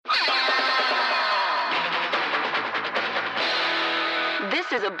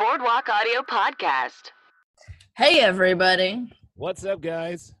This is a Boardwalk Audio podcast. Hey, everybody. What's up,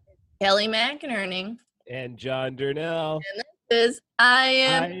 guys? Kelly McInerney. And John Durnell. And this is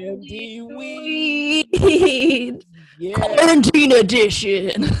IMD Weed. Yeah. Quarantine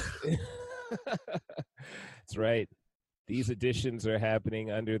edition. That's right. These editions are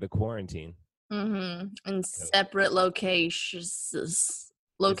happening under the quarantine. In separate locations.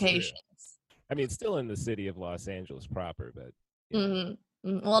 I mean, it's still in the city of Los Angeles proper, but...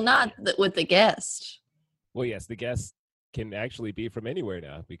 Well, not with the guest. Well, yes, the guests can actually be from anywhere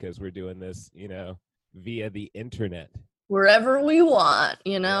now because we're doing this, via the internet. Wherever we want,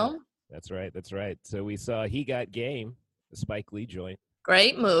 Yeah, that's right. So we saw He Got Game, the Spike Lee joint.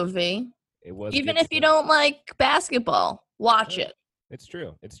 Great movie. It was even good if you stuff. don't like basketball, watch it. It's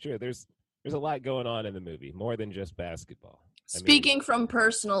true. There's a lot going on in the movie, more than just basketball. Speaking from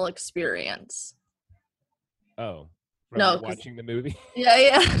personal experience. Oh, No, watching the movie?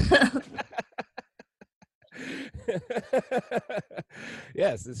 Yeah.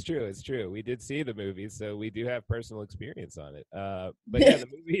 Yes, it's true. We did see the movie, so we do have personal experience on it. But yeah, the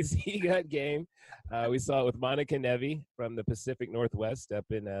movie's He Got Game. We saw it with Monica Nevi from the Pacific Northwest up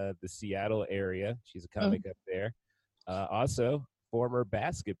in the Seattle area. She's a comic up there. Also, former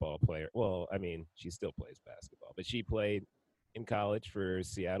basketball player. Well, I mean, she still plays basketball, but she played in college for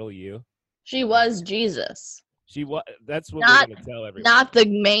Seattle U. She was Jesus. That's what we're going to tell everyone. Not the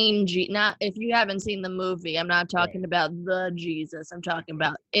main not if you haven't seen the movie, I'm not talking about the Jesus. I'm talking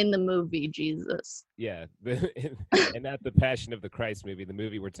about in the movie Jesus. Yeah, and not the Passion of the Christ movie, the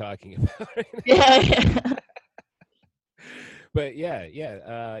movie we're talking about. Yeah. But yeah,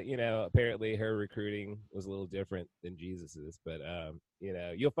 apparently her recruiting was a little different than Jesus's, but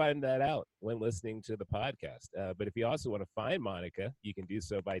you'll find that out when listening to the podcast. But if you also want to find Monica, you can do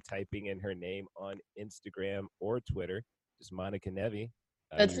so by typing in her name on Instagram or Twitter, just Monica Nevi.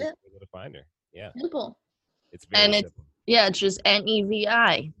 That's it. Able to find her. Yeah. Simple. It's very simple. It's just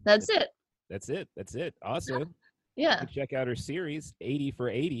Nevi. That's it. That's it. Also, yeah. Check out her series 80 for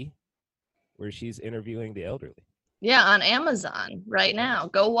 80, where she's interviewing the elderly. Yeah, on Amazon right now.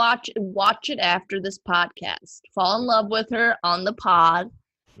 Go watch it after this podcast. Fall in love with her on the pod,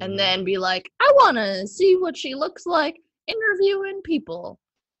 and then be like, I want to see what she looks like interviewing people.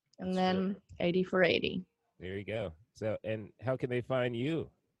 And then 80 for 80. There you go. So, and how can they find you?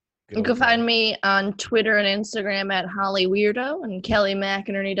 You can find me on Twitter and Instagram at HollyWeirdo and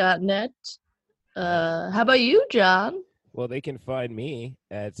KellyMcInerney.net. How about you, John? Well, they can find me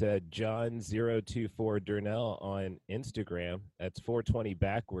at John024Durnell on Instagram. That's 420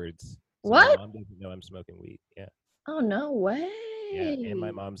 backwards. So what? My mom doesn't know I'm smoking weed. Yeah. Oh, no way. Yeah, and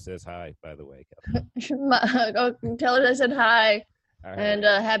my mom says hi, by the way. Tell her I said hi. All right. And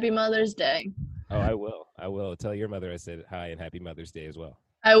happy Mother's Day. Oh, I will. Tell your mother I said hi and happy Mother's Day as well.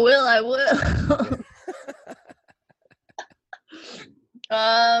 I will.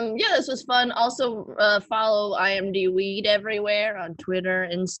 This was fun. Also, follow IMD Weed everywhere on Twitter,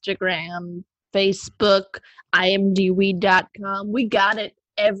 Instagram, Facebook, imdweed.com. We got it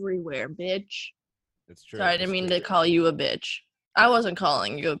everywhere, bitch. That's true. Sorry, I didn't mean to call you a bitch. I wasn't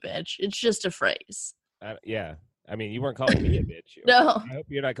calling you a bitch. It's just a phrase. Yeah. I mean, you weren't calling me a bitch. No. I hope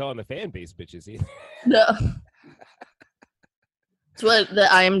you're not calling the fan base bitches either. No. It's what the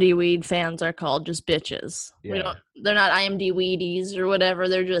IMD Weed fans are called, just bitches. Yeah. They're not IMD Weedies or whatever.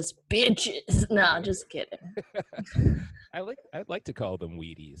 They're just bitches. No, just kidding. I'd like to call them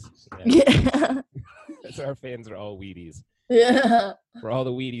Wheaties. Yeah. So our fans are all Wheaties. Yeah. For all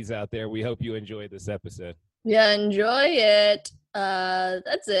the Wheaties out there, we hope you enjoyed this episode. Yeah, enjoy it.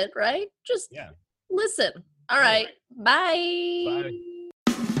 That's it, right? Just listen. All right. Bye. Bye.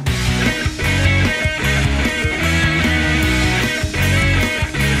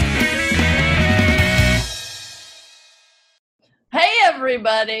 Hey,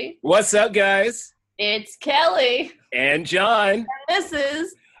 everybody. What's up, guys? It's Kelly. And John. And this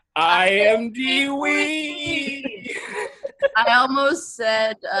is IMD Weed. I almost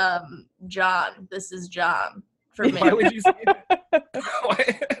said John. This is John for me. Why would you say that?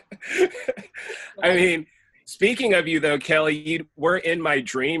 I mean, speaking of you, though, Kelly, you were in my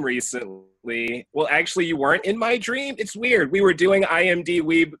dream recently. Well, actually, you weren't in my dream. It's weird. We were doing IMD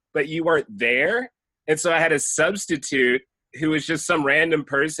Weed, but you weren't there. And so I had a substitute who was just some random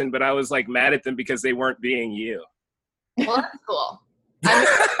person, but I was like mad at them because they weren't being you. Well, that's cool. I mean,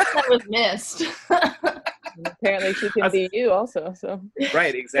 that was missed. Apparently she can be you also. So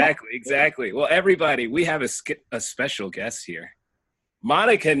right, exactly. Well, everybody, we have a special guest here.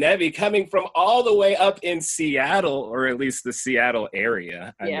 Monica Nevi coming from all the way up in Seattle, or at least the Seattle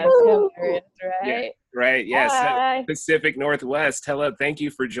area. Yes, hilarious, right? Right. Yes. Hi. Pacific Northwest. Hello. Thank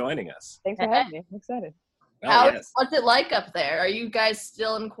you for joining us. Thanks for having me. I'm excited. Oh, yes. What's it like up there? Are you guys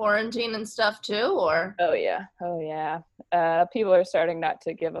still in quarantine and stuff too, or? Oh yeah. People are starting not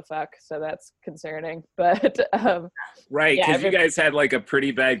to give a fuck, so that's concerning. But right, yeah, because you guys had like a pretty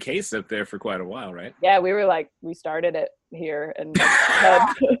bad case up there for quite a while, right? Yeah, we started it here, and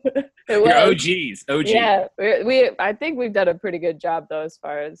it Your was OGs. Yeah, I think we've done a pretty good job though as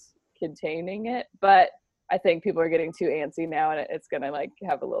far as containing it, but I think people are getting too antsy now, and it's gonna like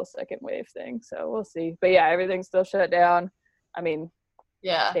have a little second wave thing. So we'll see. But yeah, everything's still shut down. I mean,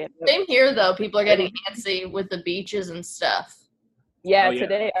 yeah. Same here though. People are getting antsy with the beaches and stuff. Yeah,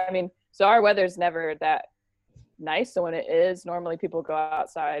 today. I mean, so our weather's never that nice. So when it is, normally people go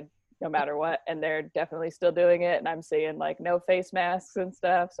outside no matter what, and they're definitely still doing it. And I'm seeing like no face masks and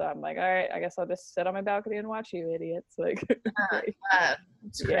stuff. So I'm like, all right, I guess I'll just sit on my balcony and watch you idiots. Like,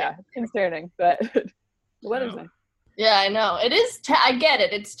 yeah, it's concerning, but. The weather's nice. Yeah, I know. It is. I get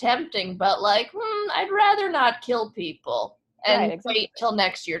it. It's tempting, but like, I'd rather not kill people and wait till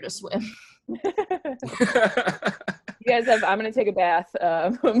next year to swim. You guys have. I'm gonna take a bath.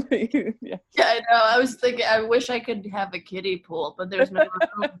 Yeah, I know. I was thinking. I wish I could have a kiddie pool, but there's no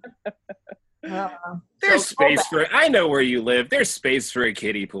room. There's space for it. I know where you live. There's space for a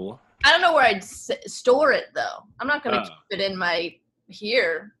kiddie pool. I don't know where I'd store it though. I'm not gonna keep it in my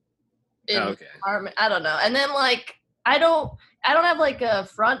here. Apartment. I don't know. And then like I don't have like a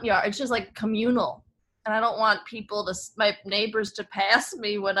front yard. It's just like communal. And I don't want my neighbors to pass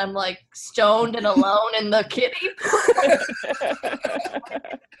me when I'm like stoned and alone in the kiddie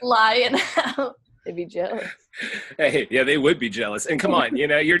lying out. They'd be jealous. Hey, yeah, they would be jealous. And come on,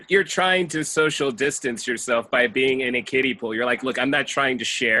 you're trying to social distance yourself by being in a kiddie pool. You're like, look, I'm not trying to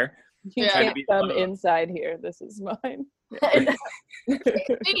share. You can't come inside here. This is mine.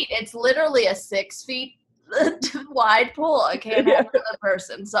 It's literally a 6 feet wide pool. I can't have another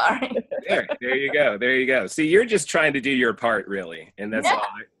person. Sorry. There you go. See, you're just trying to do your part, really, and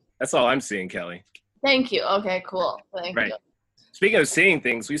that's all I'm seeing, Kelly. Thank you. Okay, cool. Thank you. Speaking of seeing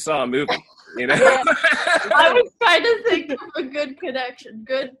things, we saw a movie. I was trying to think of a good connection.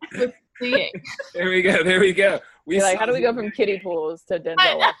 Good with seeing. There we go. How do we go from kiddie pools to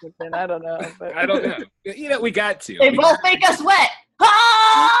Denzel Washington? I don't know. But. I don't know. We got to. They both make us wet.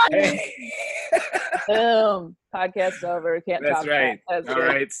 Hey. Boom. Podcast's over. Can't That's talk right. That's all good.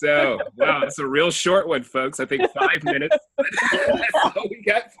 right. So, wow, it's a real short one, folks. I think 5 minutes. That's all we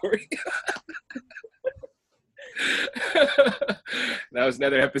got for you. That was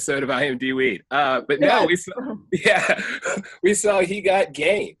another episode of IMD Weed. But no, we saw He Got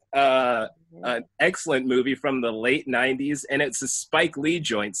Game. An excellent movie from the late 90s, and it's a Spike Lee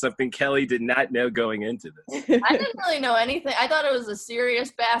joint, something Kelly did not know going into this. I didn't really know anything. I thought it was a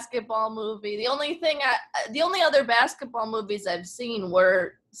serious basketball movie. The only other basketball movies I've seen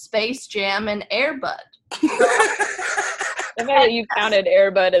were Space Jam and Air Bud. The fact that you counted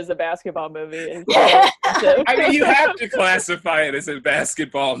Air Bud as a basketball movie. I mean, you have to classify it as a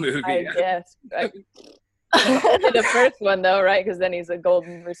baskall movie. I guess. The first one, though, right? Because then he's a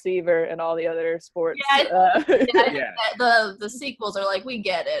golden receiver and all the other sports. The sequels are like, we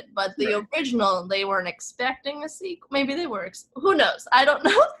get it. But the original, they weren't expecting a sequel. Maybe they were. Who knows? I don't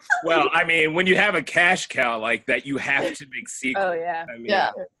know. Well, I mean, when you have a cash cow like that, you have to make sequels. Oh, yeah. I mean,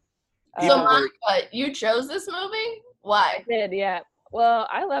 yeah. So, Monica, you chose this movie? Why? I did, yeah. Well,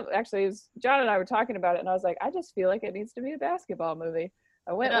 actually, John and I were talking about it, and I was like, I just feel like it needs to be a basketball movie.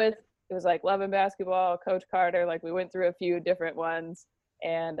 I went with, it was like Love and Basketball, Coach Carter, like we went through a few different ones.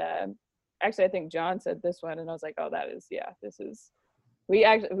 And actually, I think John said this one, and I was like, oh, we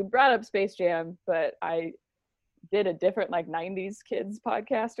brought up Space Jam, but I did a different like 90s kids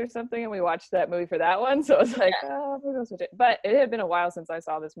podcast or something, and we watched that movie for that one. So I was like, maybe I'll switch it. But it had been a while since I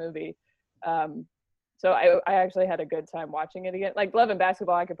saw this movie. So I actually had a good time watching it again. Like Love and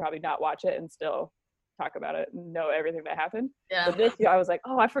Basketball, I could probably not watch it and still talk about it and know everything that happened. Yeah. But this year I was like,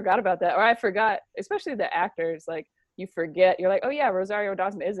 oh, I forgot about that. Or I forgot, especially the actors, like you forget. You're like, oh yeah, Rosario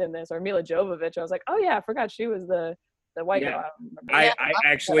Dawson is in this. Or Mila Jovovich. I was like, oh yeah, I forgot she was the white girl. I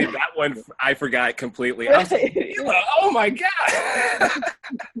actually, that one I forgot completely. I was like, oh my God.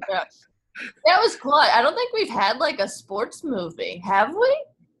 Yeah. That was cool. I don't think we've had like a sports movie. Have we?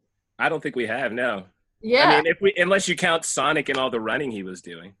 I don't think we have, no. Yeah. I mean, unless you count Sonic and all the running he was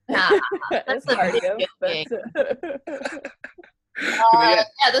doing. Nah, that's a video game. Yeah,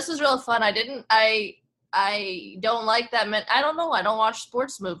 this was real fun. I don't like that. I don't know. I don't watch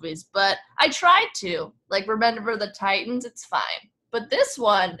sports movies, but I tried to. Like, Remember the Titans? It's fine. But this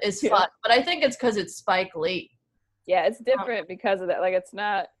one is fun. But I think it's because it's Spike Lee. Yeah, it's different because of that. Like, it's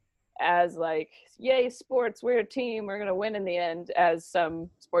not as like, yay, sports, we're a team, we're gonna win in the end, as some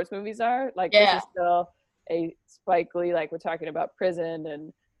sports movies are. Like, this is still a Spike Lee, like, we're talking about prison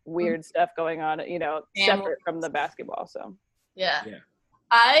and weird stuff going on, you know, separate from the basketball. So yeah.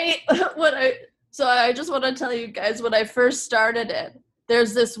 I just want to tell you guys, when I first started it,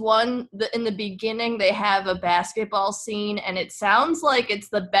 there's this one in the beginning, they have a basketball scene, and it sounds like it's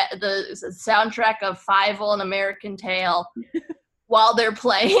the soundtrack of Fievel and American Tail while they're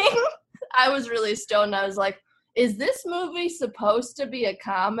playing. I was really stoned. I was like, is this movie supposed to be a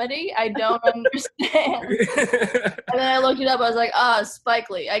comedy? I don't understand. And then I looked it up. I was like, Spike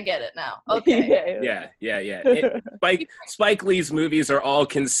Lee. I get it now. Okay. Yeah. Spike Lee's movies are all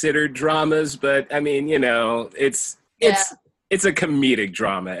considered dramas, but I mean, you know, it's a comedic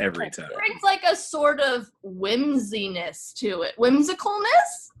drama every time. It brings like a sort of whimsiness to it.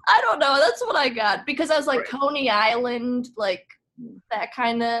 Whimsicalness? I don't know. That's what I got. Because I was like, Coney Island, like that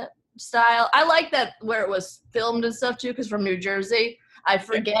kind of style. I like that where it was filmed and stuff too, because from New Jersey. I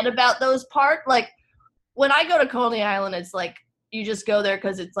forget about those parts. Like when I go to Coney Island, it's like you just go there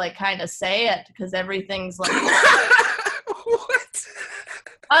because it's like kind of sad, because everything's like what?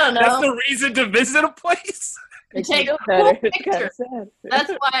 I don't know. That's the reason to visit a place. To take cool pictures.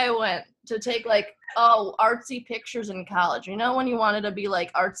 That's why I went, to take like artsy pictures in college. You know, when you wanted to be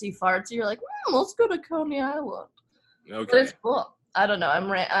like artsy fartsy, you're like, let's go to Coney Island. Okay. But it's cool. I don't know.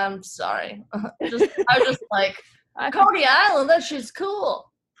 I'm sorry. I was just like, Coney Island. That shit's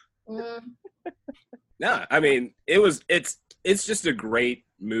cool. No, I mean, it's just a great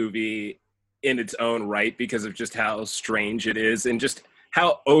movie in its own right because of just how strange it is and just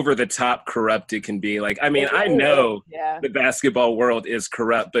how over the top corrupt it can be. Like, I mean, I know the basketball world is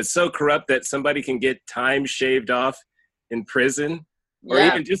corrupt, but so corrupt that somebody can get time shaved off in prison. Or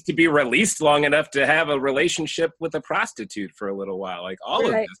even just to be released long enough to have a relationship with a prostitute for a little while. Like all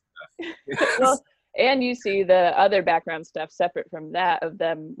of this stuff. Well, and you see the other background stuff separate from that, of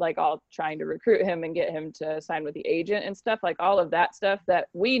them like all trying to recruit him and get him to sign with the agent and stuff. Like all of that stuff that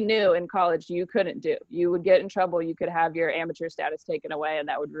we knew in college you couldn't do. You would get in trouble. You could have your amateur status taken away, and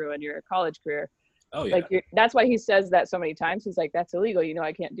that would ruin your college career. Oh, yeah. Like that's why he says that so many times. He's like, that's illegal. You know,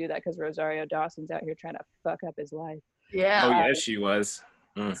 I can't do that because Rosario Dawson's out here trying to fuck up his life. Yeah. Oh, yeah, she was.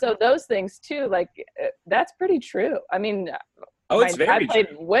 So those things too, like that's pretty true. I mean, it's very I played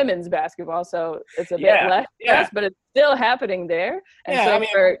true. women's basketball, so it's a bit less, but it's still happening there. And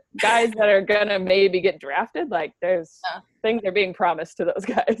for guys that are gonna maybe get drafted, like there's things are being promised to those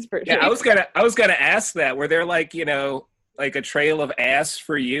guys for sure. Yeah, I was gonna ask that. Were there like, you know, like a trail of ass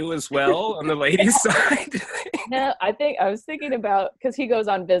for you as well on the ladies' side? No, I was thinking about, because he goes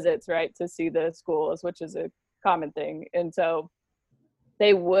on visits, right, to see the schools, which is a common thing, and so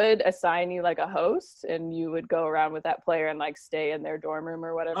they would assign you like a host, and you would go around with that player and like stay in their dorm room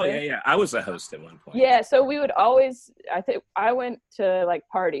or whatever. Oh yeah. I was a host at one point. Yeah, so we would always, I think I went to like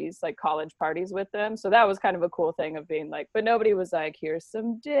parties, like college parties with them. So that was kind of a cool thing of being like, but nobody was like, here's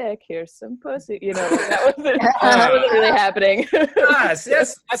some dick, here's some pussy. You know, that wasn't really happening.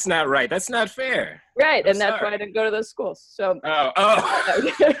 That's not right. That's not fair. Right, and that's why I didn't go to those schools. So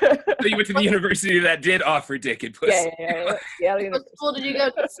So you went to the university that did offer dick and pussy. Yeah. What school did you go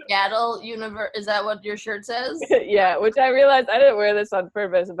to? Seattle University? Is that what your shirt says? Yeah, which I realized I didn't wear this on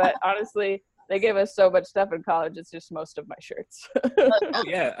purpose, but honestly, they gave us so much stuff in college. It's just most of my shirts. Oh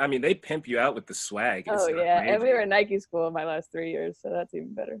yeah, I mean they pimp you out with the swag. Oh yeah, amazing. And we were in Nike school in my last 3 years, so that's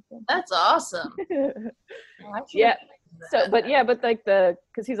even better. That's awesome. Yeah. So, but like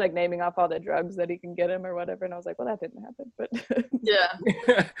because he's like naming off all the drugs that he can get him or whatever, and I was like, well, that didn't happen. But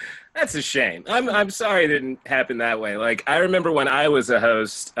yeah, that's a shame. I'm sorry it didn't happen that way. Like I remember when I was a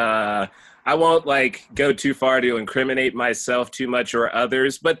host. I won't like go too far to incriminate myself too much or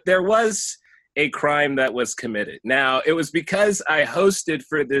others, but there was a crime that was committed. Now it was because I hosted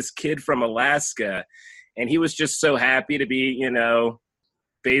for this kid from Alaska, and he was just so happy to be, you know,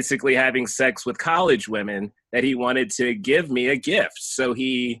 basically having sex with college women that he wanted to give me a gift. So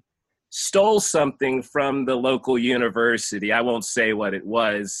he stole something from the local university. I won't say what it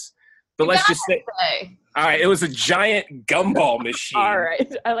was, but let's just say, all right, it was a giant gumball machine. All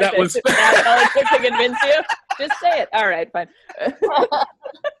right. I like that. Was to convince you. Just say it. All right, fine.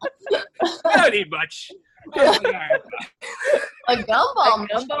 I don't need much. A gumball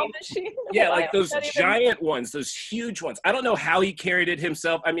machine? Yeah, like those giant ones, those huge ones. I don't know how he carried it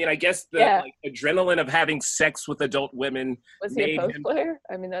himself. I mean, I guess the like, adrenaline of having sex with adult women. Was he a post player?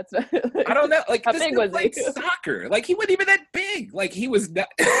 I mean, that's not, I don't know. Like, how big was he? Soccer. Like, he wasn't even that big. Like, he was not.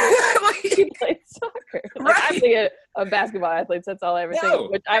 He played soccer. Like, right. of basketball athletes. That's all I ever think. No,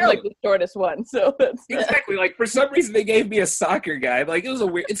 Which I'm no. like the shortest one, so that's Exactly. Like for some reason they gave me a soccer guy. Like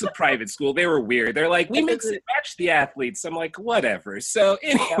it's a private school. They were weird. They're like, we mix and match the athletes. I'm like, whatever. So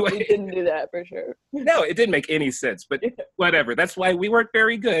yeah, we anyway, didn't do that for sure. no, it didn't make any sense, but whatever. That's why we weren't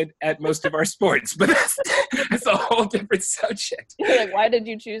very good at most of our sports. But that's a whole different subject. You're like, why did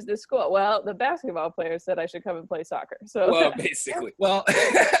you choose this school? Well, the basketball player said I should come and play soccer. So Well, basically. Well,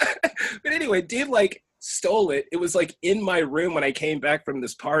 but anyway, dude, like stole it. It was like in my room when I came back from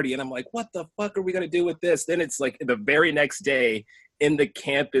this party, and I'm like, what the fuck are we gonna do with this? Then it's like the very next day in the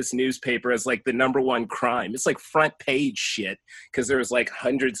campus newspaper as like the #1 crime. It's like front page shit because there was like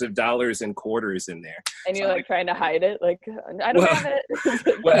hundreds of dollars in quarters in there. and you're So like trying to hide it, like I don't have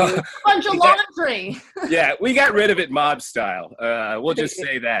it. Well, Bunch of laundry. yeah, we got rid of it mob style. We'll just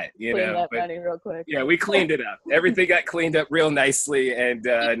say that, you Clean know. that But money real quick. yeah, we cleaned it up. Everything got cleaned up real nicely, and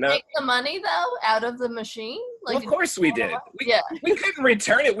Did you no. take the money though out of the machine? Well, of course we did. Yeah. We couldn't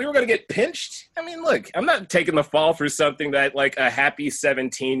return it. We were going to get pinched. I mean, look, I'm not taking the fall for something that like a happy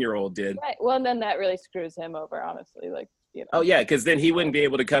 17-year-old did. Right. Well, and then that really screws him over, honestly. Like, you know. Oh yeah, because then he wouldn't be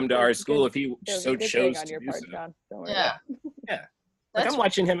able to come to our school if he It was so a good chose thing on to your do part, so. John. Don't worry. Yeah. Yeah, like That's I'm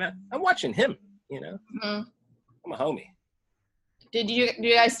watching him. I'm watching him. You know, Mhm. I'm a homie. Do you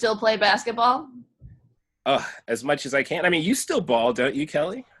guys still play basketball? Oh, as much as I can. I mean, you still ball, don't you,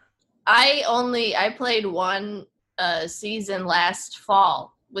 Kelly? I played one season last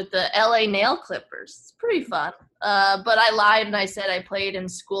fall with the LA Nail Clippers. It's pretty fun. But I lied and I said I played in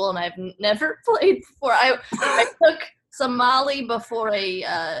school and I've never played before. I took some Molly before a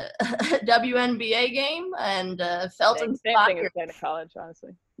WNBA game and felt Same thing inspired. as going to college,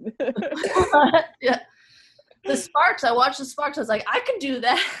 honestly. Yeah. The Sparks, I watched the Sparks. I was like, I could do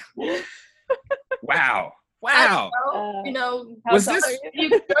that. Wow. I Wow. don't know, How Was tall this- are you?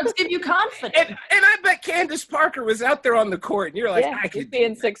 drugs give you confidence. And I bet Candace Parker was out there on the court, and you're like, Yeah, I just could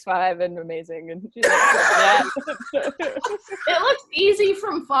being 6'5" and amazing, and she's like, yeah. It looks easy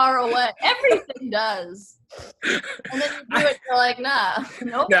from far away. Everything does. And then you do it, you're like, nah,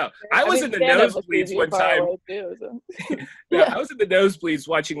 nope. No, I was in the stand-up looks nosebleeds easy one far time. away, too, so. Yeah, I was in the nosebleeds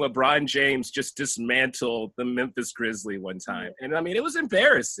watching LeBron James just dismantle the Memphis Grizzlies one time. And I mean, it was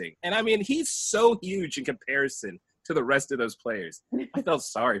embarrassing. And I mean, he's so huge in comparison to the rest of those players. I felt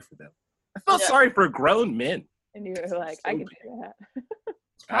sorry for them. I felt Yeah. sorry for grown men. And you were like, I So can do that.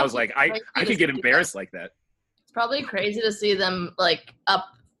 I was like, I could get embarrassed like that. It's probably crazy to see them like up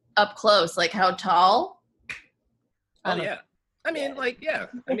close, like how tall. Oh, yeah. I mean, like, yeah.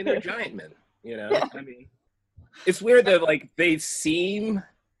 I mean, they're giant men, you know? I mean, it's weird that, like, they seem,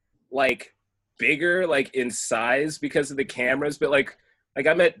 like, bigger, like, in size because of the cameras. But, like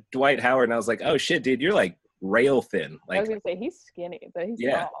I met Dwight Howard, and I was like, oh, shit, dude, you're, like, rail thin. I Like, was going to say, he's skinny, but he's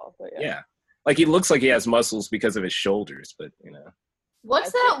Yeah. small. But yeah. Like, he looks like he has muscles because of his shoulders, but, you know. What's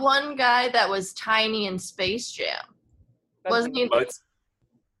I that think- one guy that was tiny in Space Jam? Wasn't he But,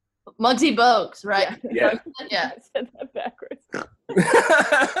 Muggsy Bogues, right? Yeah. Yeah. I said that backwards.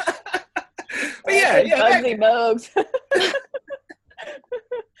 but yeah, Muggsy Bogues.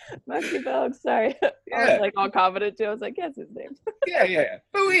 Muggsy Bogues, sorry. I Yeah. was like all confident too. I was like, yes, his name. yeah.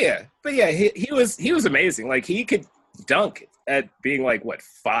 But yeah, he was amazing. Like, he could dunk at being like what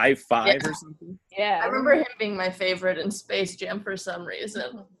 5'5" Yeah. or something. Yeah. I remember him being my favorite in Space Jam for some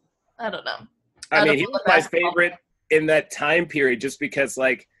reason. I don't know. I Out mean, of he all was the my basketball favorite in that time period just because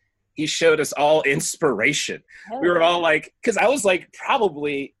like he showed us all inspiration. We were all like, because I was like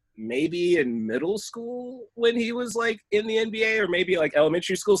probably maybe in middle school when he was like in the NBA or maybe like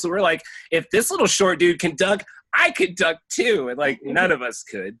elementary school. So we're like, if this little short dude can dunk, I could dunk too. And like none of us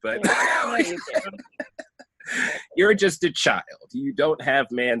could, but Yeah, you can. you're just a child. You don't have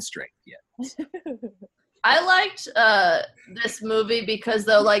man strength yet. I liked this movie because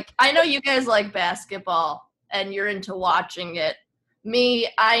though, like, I know you guys like basketball and you're into watching it. Me,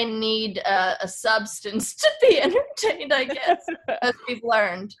 I need a substance to be entertained, I guess, as we've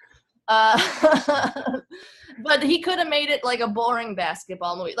learned. But he could have made it like a boring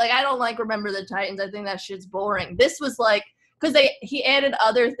basketball movie. Like, I don't like Remember the Titans. I think that shit's boring. This was like, because he added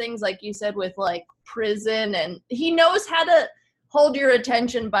other things, like you said, with like prison, and he knows how to hold your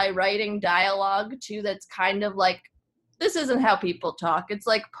attention by writing dialogue too. That's kind of like, this isn't how people talk. It's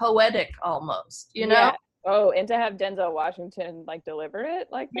like poetic almost, you know? Yeah. Oh, and to have Denzel Washington like deliver it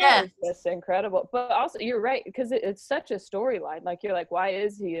like that Yes. is just incredible. But also, you're right, because it's such a storyline. Like, you're like, why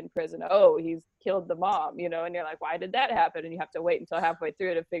is he in prison? Oh, he's killed the mom, you know, and you're like, why did that happen? And you have to wait until halfway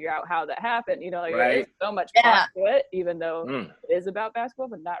through to figure out how that happened. You know, like Right. there's so much Yeah. plot to it, even though Mm. it is about basketball,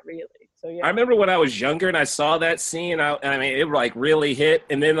 but not really. So yeah. I remember when I was younger and I saw that scene, I mean, it like really hit.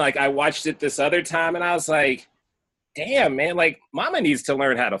 And then like I watched it this other time and I was like, damn, man, like Mama needs to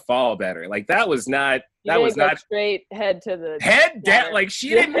learn how to fall better. Like that was not straight head to the head down. Like she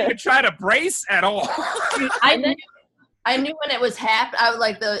didn't even try to brace at all. I knew when it was happening. I was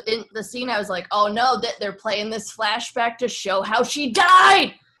like in the scene. I was like, oh no, that they're playing this flashback to show how she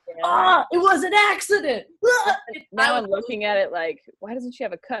died. Yeah. It was an accident. Now I'm looking at it like, why doesn't she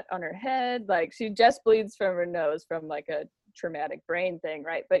have a cut on her head? Like she just bleeds from her nose from like a traumatic brain thing,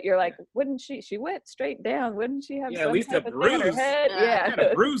 right? But you're like, wouldn't she wouldn't straight down, wouldn't she have at least a bruise on her head?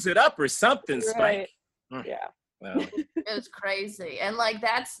 Yeah, bruise it up or something, Spike. Yeah. Well. It was crazy. And like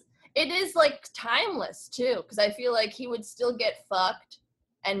it is like timeless too, because I feel like he would still get fucked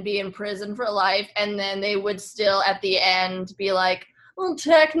and be in prison for life, and then they would still at the end be like, well,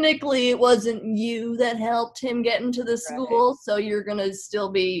 technically it wasn't you that helped him get into the school, so you're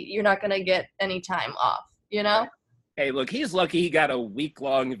not gonna get any time off, you know? Hey, look, he's lucky he got a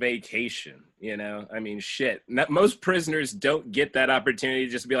week-long vacation, you know? I mean, shit. Most prisoners don't get that opportunity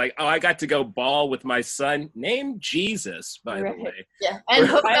to just be like, oh, I got to go ball with my son, named Jesus, by the way. Yeah, and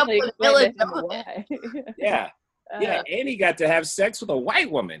hook up with Philadelphia. Yeah. Yeah, and he got to have sex with a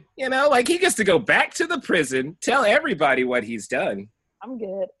white woman, you know? Like, he gets to go back to the prison, tell everybody what he's done. I'm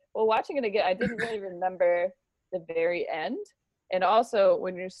good. Well, watching it again, I didn't really remember the very end. And also,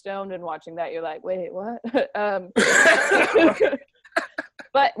 when you're stoned and watching that, you're like, wait, what?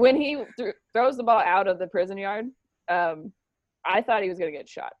 But when he throws the ball out of the prison yard, I thought he was going to get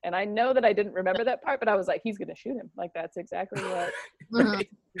shot. And I know that I didn't remember that part, but I was like, he's going to shoot him. Like, that's exactly what he's going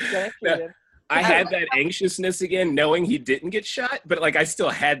to shoot him. I had that anxiousness again, knowing he didn't get shot, but like I still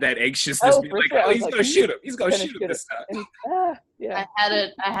had that anxiousness. Being like, oh, he's gonna shoot him. He's gonna shoot him this time. Yeah.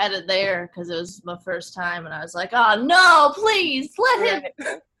 I had it there because it was my first time, and I was like, oh no, please let him.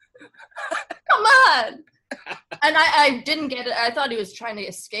 Come on. And I didn't get it. I thought he was trying to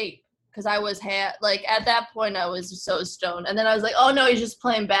escape because I was like at that point I was so stoned, and then I was like, oh no, he's just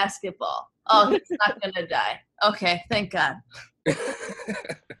playing basketball. Oh, he's not gonna die. Okay, thank God.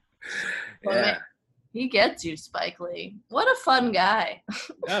 Yeah. Man, he gets you, Spike Lee. What a fun guy.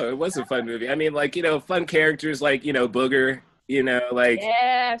 Oh, it was a fun movie. I mean, like, you know, fun characters like, you know, Booger, you know, like.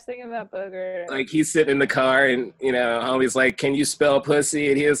 Yeah, I was thinking about Booger. Like, he's sitting in the car and, you know, homie's like, can you spell pussy?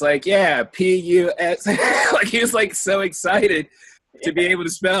 And he was like, yeah, P-U-S. Like, he was, like, so excited to be able to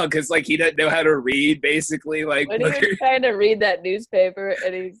spell because, like, he doesn't know how to read, basically. Like, when he was trying to read that newspaper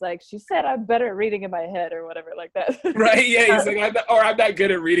and he's like, she said I'm better at reading in my head or whatever like that. Right, yeah, he's like, I'm not good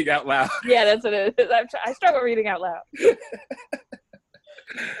at reading out loud. Yeah, that's what it is. I struggle reading out loud.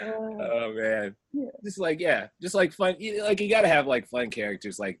 Oh, man. Yeah. Just like fun. Like, you got to have, like, fun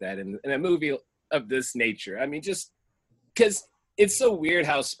characters like that in a movie of this nature. I mean, just because it's so weird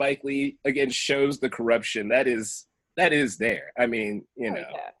how Spike Lee, again, shows the corruption that is there. I mean, you know.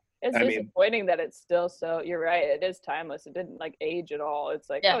 Yeah. It's disappointing that it's still so, you're right, it is timeless. It didn't like age at all. It's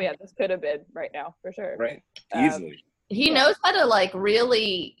like, oh yeah, this could have been right now, for sure. Right, easily. He knows how to like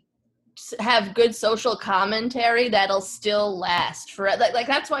really have good social commentary that'll still last for like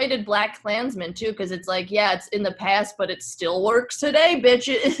that's why he did Black Klansman too, because it's like, yeah, it's in the past, but it still works today,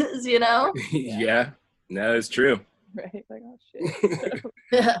 bitches, you know? Yeah, no, it's true. Right, like, oh shit.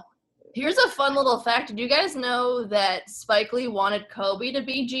 Yeah. Here's a fun little fact. Did you guys know that Spike Lee wanted Kobe to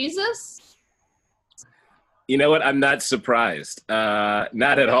be Jesus? You know what? I'm not surprised. Not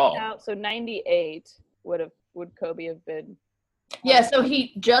at all. So 98 would Kobe have been? Yeah, so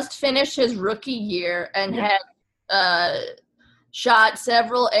he just finished his rookie year and had shot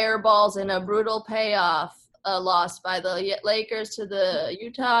several air balls in a brutal payoff loss by the Lakers to the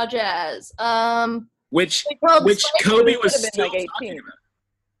Utah Jazz. Which Kobe was still like talking about.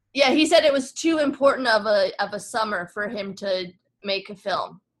 Yeah, he said it was too important of a summer for him to make a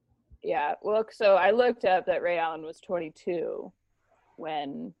film. Yeah, well, so I looked up that Ray Allen was 22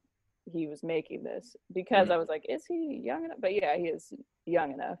 when he was making this because I was like, is he young enough? But yeah, he is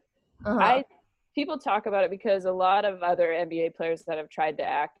young enough. People talk about it because a lot of other NBA players that have tried to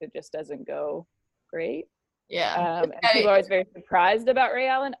act, it just doesn't go great. Yeah. And people are always very surprised about Ray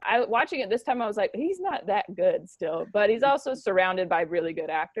Allen. Watching it this time, I was like, he's not that good still, but he's also surrounded by really good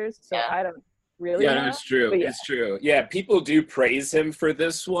actors. So I don't really know. Yeah, it's true. It's true. Yeah, people do praise him for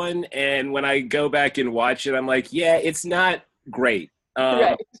this one. And when I go back and watch it, I'm like, yeah, it's not great.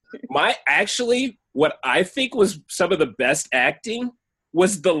 Right. What I think was some of the best acting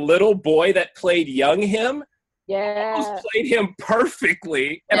was the little boy that played young him. Yeah. Almost played him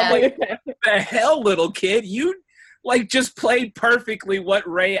perfectly. And I'm like, what the hell, little kid? You like just played perfectly what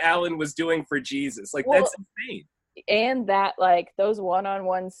Ray Allen was doing for Jesus. Like, that's insane. And that, like, those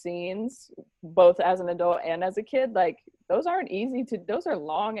one-on-one scenes, both as an adult and as a kid, like those aren't easy to, those are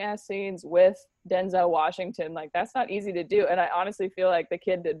long ass scenes with Denzel Washington. Like, that's not easy to do. And I honestly feel like the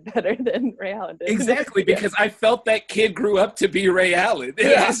kid did better than Ray Allen did. Exactly, because I felt that kid grew up to be Ray Allen.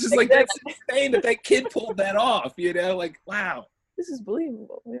 And I was just like, that's insane that kid pulled that off, like, wow. This is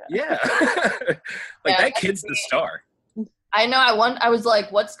believable. Yeah. That kid's the star. I know. I was like,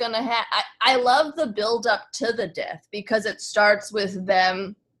 what's going to happen? I love the build up to the death because it starts with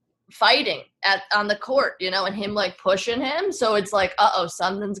them fighting on the court, and him like pushing him. So it's like, uh-oh,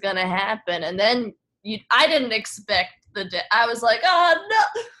 something's going to happen. And then I didn't expect the death. I was like, oh,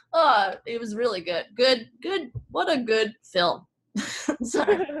 no. Oh, it was really good. Good. What a good film.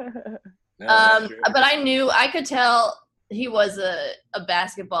 Sorry. No, but I could tell he was a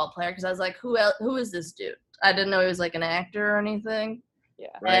basketball player because I was like, who is this dude? I didn't know he was like an actor or anything.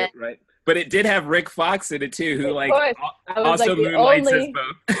 Yeah. Right. But it did have Rick Fox in it too, who also like moonlights as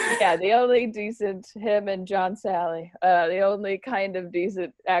both. Yeah, the only decent, him and John Sally, the only kind of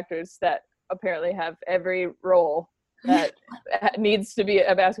decent actors that apparently have every role that needs to be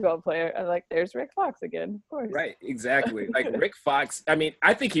a basketball player. I'm like, there's Rick Fox again, of course. Right, exactly. Like Rick Fox, I mean,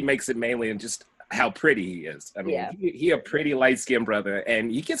 I think he makes it mainly in just how pretty he is. I mean, he a pretty light-skinned brother, and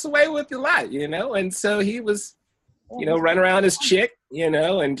he gets away with a lot, and so he was, running around his chick,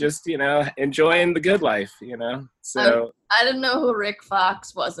 and just, enjoying the good life, so. I didn't know who Rick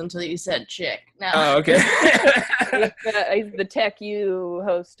Fox was until you said chick. Now. Oh, okay. He's the Tech U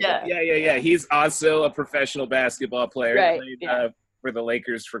host. Yeah. He's also a professional basketball player. Right. Played, for the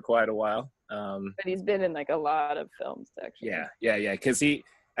Lakers for quite a while. But he's been in like a lot of films, actually. Yeah. Because he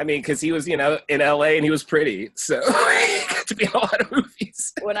was, in LA and he was pretty. So he got to be in a lot of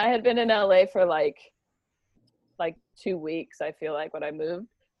movies. When I had been in LA for like 2 weeks, I feel like when I moved,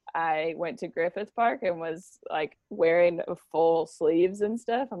 I went to Griffith Park and was like wearing full sleeves and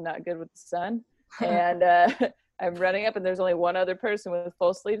stuff. I'm not good with the sun. And I'm running up and there's only one other person with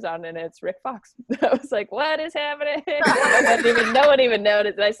full sleeves on, and it's Rick Fox. I was like, what is happening? No one even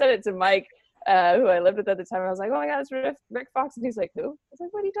noticed. And I said it to Mike, who I lived with at the time. And I was like, oh my God, it's Rick Fox. And he's like, who? I was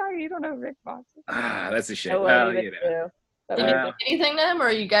like, what are you talking about? You don't know Rick Fox. That's a shame. Did you do anything to him, or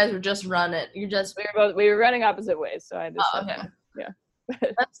you guys were just running? We were running opposite ways, so I just okay. Yeah.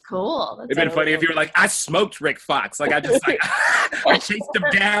 That's cool. It'd been funny if you were like, I smoked Rick Fox. Like, I just I chased him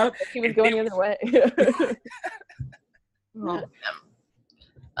down. He was going the other way.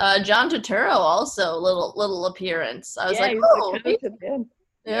 John Turturro also little appearance. I was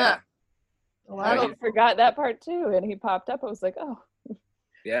yeah. I forgot that part too, and he popped up. I was like, oh.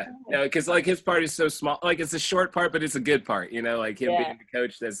 Yeah, no, because like his part is so small. Like it's a short part, but it's a good part. Like him being the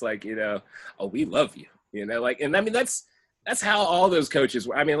coach. That's like, oh, we love you. Like, and I mean that's how all those coaches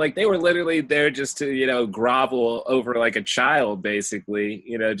were. I mean, like they were literally there just to grovel over like a child, basically.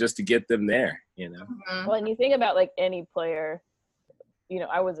 Just to get them there. Mm-hmm. Well, and you think about like any player.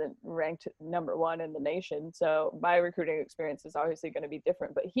 I wasn't ranked number one in the nation, so my recruiting experience is obviously going to be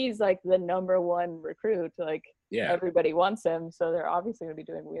different. But he's like the number one recruit. Like, everybody wants him, so they're obviously going to be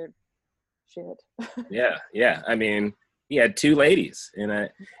doing weird shit. Yeah. I mean, he had two ladies in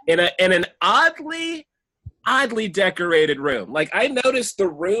an oddly decorated room. Like, I noticed the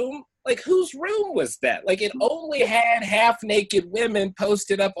room. Like, whose room was that? Like, it only had half-naked women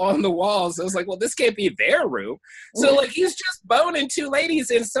posted up on the walls. I was like, well, this can't be their room. So, like, he's just boning two ladies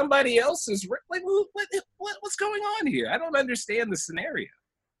in somebody else's room. Like, what's going on here? I don't understand the scenario.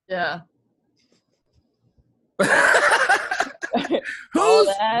 Yeah. All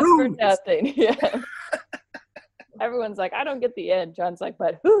that for nothing. Yeah. Everyone's like, I don't get the end. John's like,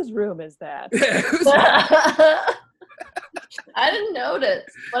 but whose room is that? I didn't notice,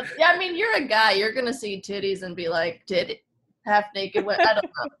 but yeah, I mean, you're a guy. You're gonna see titties and be like, titty, half naked. I don't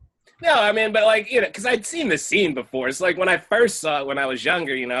know. No, I mean, but like because I'd seen the scene before. It's like when I first saw it when I was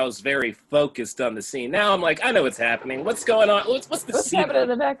younger. I was very focused on the scene. Now I'm like, I know what's happening. What's going on? What's scene happening in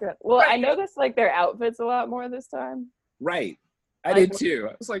the background? Well, right. I noticed like their outfits a lot more this time. Right, I did too.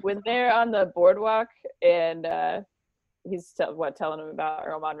 I was like, when they're on the boardwalk and he's telling him about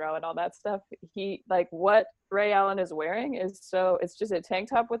Earl Monroe and all that stuff. He like what Ray Allen is wearing is it's just a tank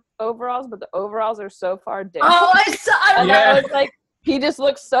top with overalls, but the overalls are so far down. Oh, I saw. And I was like, he just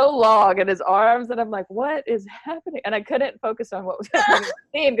looks so long in his arms, and I'm like, what is happening? And I couldn't focus on what was happening in the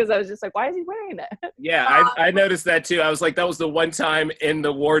scene because I was just like, why is he wearing that? Yeah, I noticed that too. I was like, that was the one time in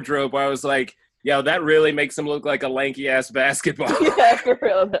the wardrobe where I was like, yo, that really makes him look like a lanky ass basketball. Yeah, for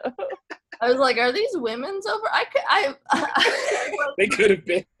real though. I was like, are these women's over? They could have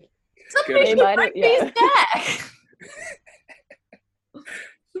been. Somebody should bring these back.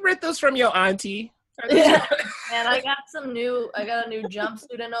 You rent those from your auntie. Yeah. And I got a new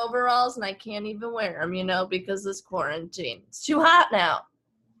jumpsuit and overalls, and I can't even wear them, because this quarantine. It's too hot now.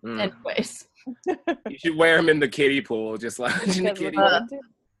 Anyways. You should wear them in the kiddie pool, just lounge in the kiddie pool.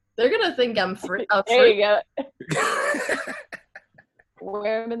 They're gonna think I'm free. There you go.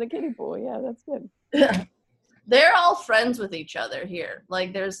 Wear them in the kiddie pool. Yeah, that's good. They're all friends with each other here.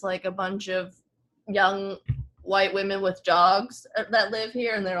 Like, there's like a bunch of young white women with dogs that live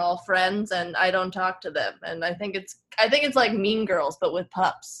here, and they're all friends, and I don't talk to them. And I think it's like Mean Girls, but with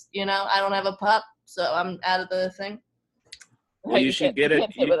pups. I don't have a pup, so I'm out of the thing. Well, you should get a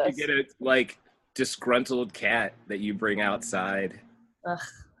like disgruntled cat that you bring outside. Ugh.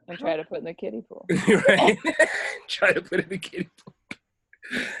 And try to put in the kiddie pool. Right? Try to put in the kiddie pool.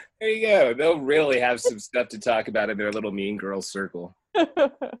 There you go. They'll really have some stuff to talk about in their little Mean Girls circle. Yeah,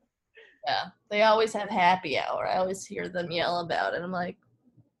 they always have happy hour. I always hear them yell about it. I'm like,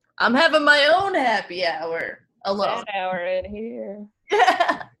 I'm having my own happy hour alone. That hour in here.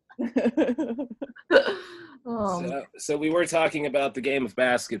 Yeah. So we were talking about the game of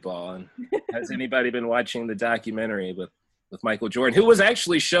basketball, and has anybody been watching the documentary with Michael Jordan, who was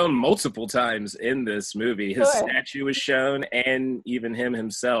actually shown multiple times in this movie? His statue was shown, and even him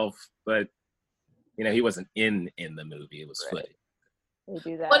himself, but he wasn't in the movie. It was footage.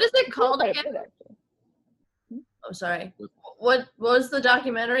 They do that. What is it called again? Oh, sorry. What was the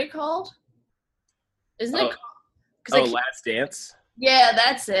documentary called? Isn't it called? Last Dance? Yeah,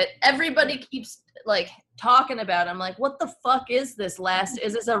 that's it. Everybody keeps talking about it. I'm like, what the fuck is this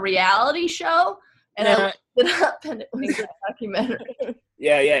is this a reality show? And I looked it up, and it was a documentary.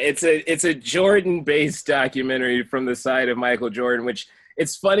 Yeah, it's a Jordan-based documentary from the side of Michael Jordan, which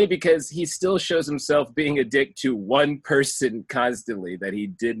it's funny because he still shows himself being a dick to one person constantly that he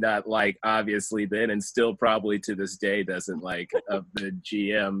did not like, obviously, then, and still probably to this day doesn't like, of the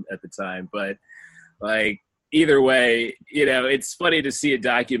GM at the time. But, either way, it's funny to see a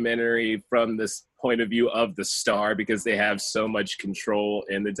documentary from this point of view of the star because they have so much control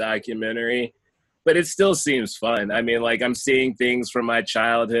in the documentary. But it still seems fun. I mean, I'm seeing things from my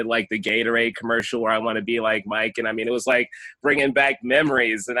childhood, like the Gatorade commercial where I want to be like Mike. And I mean, it was like bringing back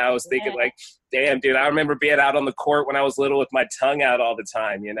memories. And I was thinking damn, dude, I remember being out on the court when I was little with my tongue out all the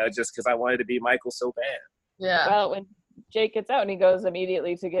time, just because I wanted to be Michael so bad. Yeah. Well, when Jake gets out and he goes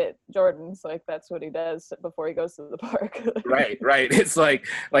immediately to get Jordans, that's what he does before he goes to the park. Right. It's like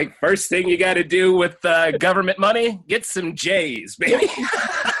first thing you got to do with government money, get some J's, baby.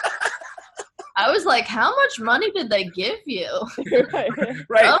 I was like, how much money did they give you?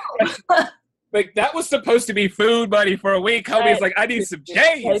 Right. Oh. That was supposed to be food money for a week. Homie's like, I need some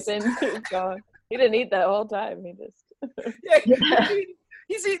J's. He didn't eat that whole time. He just... Yeah.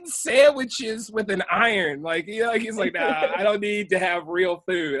 He's eating sandwiches with an iron. He's like, nah, I don't need to have real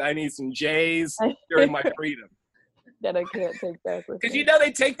food. I need some J's during my freedom. That I can't take back with me. Because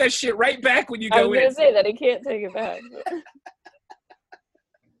they take that shit right back when you go in. I was going to say that he can't take it back.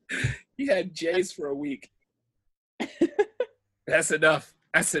 He had J's for a week. That's enough.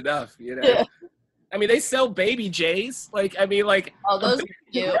 Yeah. I mean, they sell baby J's. Oh, those are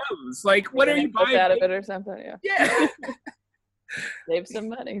cute. What are you buying? Out of it or something, yeah. Yeah. Save some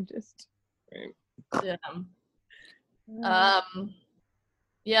money, just. Yeah.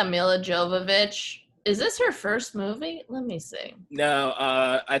 Mila Jovovich. Is this her first movie? Let me see. No,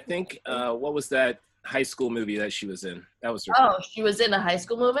 I think what was that high school movie that she was in? That was her. Oh, she was in a high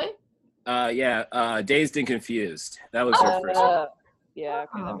school movie? Dazed and Confused. That was her first movie. Yeah,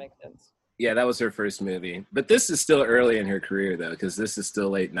 okay, that makes sense. Yeah, that was her first movie. But this is still early in her career, though, because this is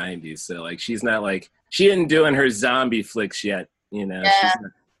still late 90s. So, she's not she isn't doing her zombie flicks yet, Yeah. She's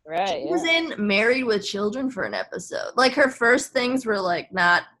not, Right. She was in Married with Children for an episode. Her first things were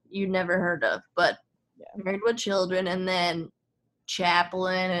not you never heard of, but Married with Children, and then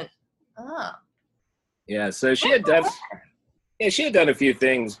Chaplin, and yeah. So she had done. Yeah, she had done a few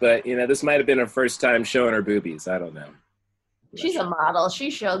things, but this might have been her first time showing her boobies. I don't know. She's a model. She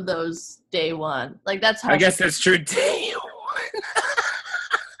showed those day one. That's how. I guess that's true. Day one.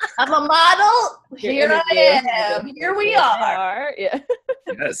 I'm a model. Here I am. Here we are. Yeah.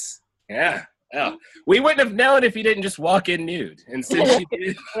 Yes. Yeah. Oh, we wouldn't have known if you didn't just walk in nude. And since she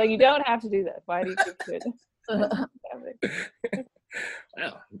did, you don't have to do that. Why do you think you should?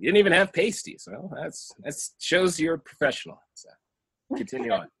 Well, you didn't even have pasties. Well, that shows you're a professional. So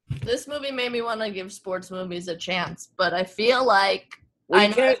continue on. This movie made me want to give sports movies a chance, but I feel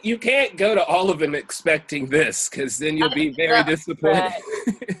you can't go to all of them expecting this, because then you'll be very disappointed. Right.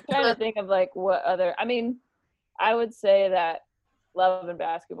 I'm trying to think of what other. I mean, I would say that Love and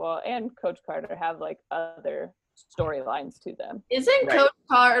Basketball and Coach Carter have other storylines to them. Isn't Right. Coach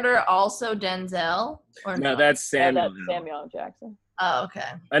Carter also Denzel? Or No, that's Samuel. That's Samuel L. Jackson. Oh,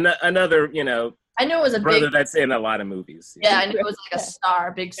 okay. Another, I knew it was a brother big. that's in a lot of movies. Yeah, I knew it was like a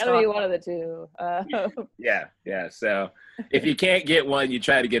star, big Gotta be star. one of the two. Yeah. So if you can't get one, you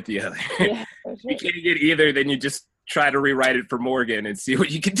try to get the other. Yeah, for If you sure. can't get either, then you just try to rewrite it for Morgan and see what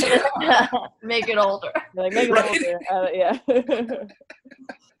you can do. Make it older. Like, make it Right. older. Yeah.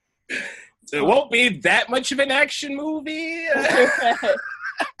 So it won't be that much of an action movie.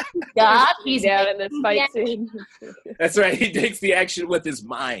 God, he's down in this fight scene. That's right. He takes the action with his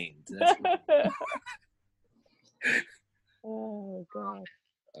mind. That's right. Oh god.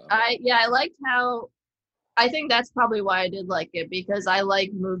 I liked how. I think that's probably why I did like it, because I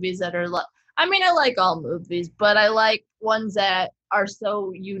like movies that are I mean, I like all movies, but I like ones that are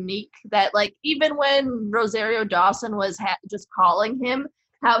so unique that, like, even when Rosario Dawson was just calling him,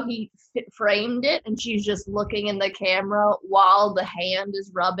 how he framed it and she's just looking in the camera while the hand is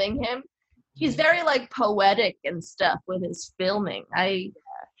rubbing him. He's very, like, poetic and stuff with his filming.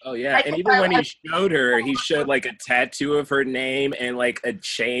 Oh yeah, and even when he showed her, he showed like a tattoo of her name and like a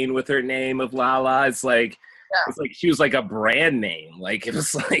chain with her name of Lala. It's like she was like a brand name. Like it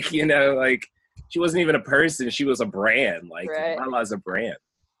was like, like she wasn't even a person, she was a brand. Like Right. Lala's a brand.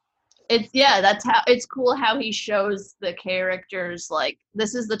 That's how it's cool how he shows the characters, like,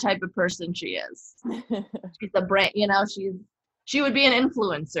 this is the type of person she is. She's a brand, she would be an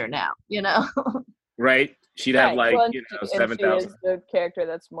influencer now, Right? She'd have Right. Well, and 7,000. she is the character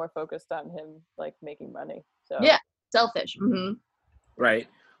that's more focused on him, like, making money. So Yeah, selfish. Mm-hmm. Right.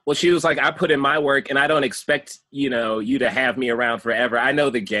 Well, she was like, I put in my work and I don't expect, you to have me around forever. I know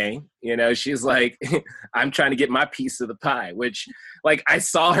the game. She's like, I'm trying to get my piece of the pie, which, like, I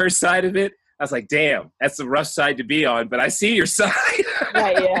saw her side of it. I was like, damn, that's a rough side to be on, but I see your side.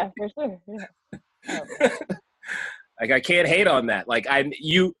 Right, yeah, for sure. Yeah. Like, I can't hate on that. Like,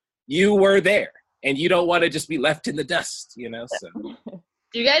 you were there and you don't want to just be left in the dust, so.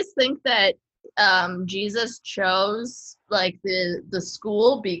 Do you guys think that Jesus chose, like, the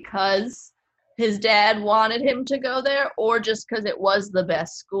school because his dad wanted him to go there, or just because it was the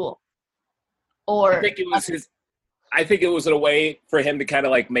best school? Or I think it was a way for him to kind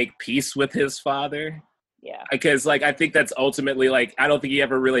of like make peace with his father. Yeah. Because like I think that's ultimately, like, I don't think he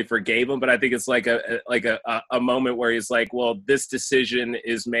ever really forgave him, but I think it's like a moment where he's like, well, this decision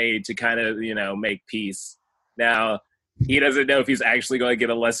is made to kind of, make peace. Now, he doesn't know if he's actually going to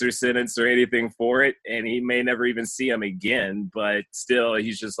get a lesser sentence or anything for it, and he may never even see him again, but still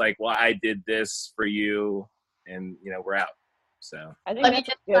he's just like, well, I did this for you, and we're out. So I think that's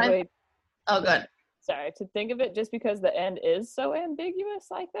a good way. Oh, good. Sorry, to think of it, just because the end is so ambiguous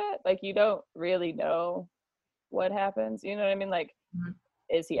like that. Like, you don't really know what happens. You know what I mean? Like,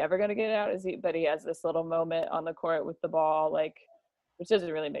 is he ever going to get out? But he has this little moment on the court with the ball, like, which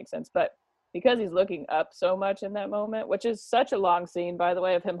doesn't really make sense. But because he's looking up so much in that moment, which is such a long scene, by the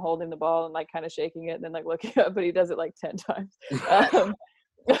way, of him holding the ball and like kind of shaking it and then like looking up, but he does it like 10 times.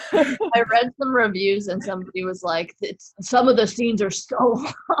 I read some reviews and somebody was like, some of the scenes are so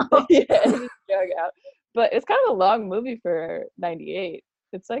long. Yeah, it's drug out. But it's kind of a long movie for 98.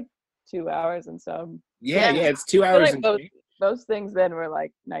 It's like 2 hours and some. Yeah, it's 2 hours. Like most things then were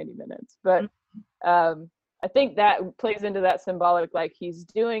like 90 minutes. But I think that plays into that symbolic, like, he's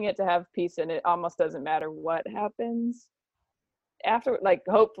doing it to have peace and it almost doesn't matter what happens after. Like,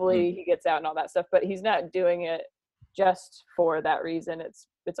 hopefully he gets out and all that stuff, but he's not doing it just for that reason.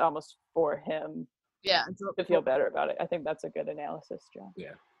 It's almost for him. Yeah, to feel better about it. I think that's a good analysis, John.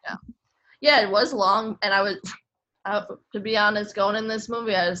 Yeah, it was long, and I was, to be honest, going in this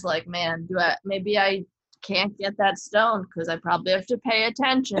movie, I was like, man, maybe I can't get that stone because I probably have to pay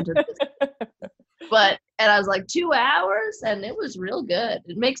attention to this. And I was like, 2 hours, and it was real good.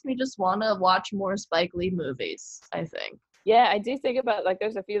 It makes me just want to watch more Spike Lee movies, I think. Yeah, I do think about, like,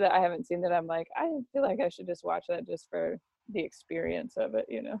 there's a few that I haven't seen that I'm like, I feel like I should just watch that just for the experience of it,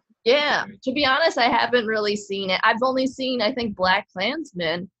 Yeah, to be honest, I haven't really seen it. I've only seen, I think,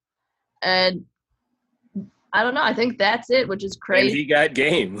 BlacKkKlansman, and I don't know, I think that's it, which is crazy. And he got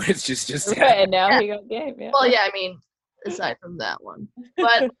game, which is just right, and now he got game. Yeah. Well, yeah, I mean, aside from that one,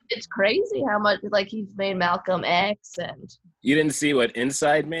 but it's crazy how much, like, he's made Malcolm X, and you didn't see what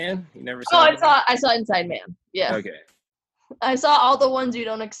Inside Man? You never saw? I saw Inside Man. Yeah. Okay. I saw all the ones you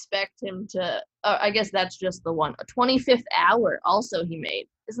don't expect him to. I guess that's just the one. 25th Hour also he made.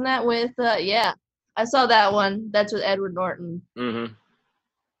 Isn't that with? Yeah, I saw that one. That's with Edward Norton. Mm-hmm.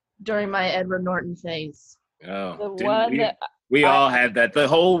 During my Edward Norton phase. Oh, the one we all had that. The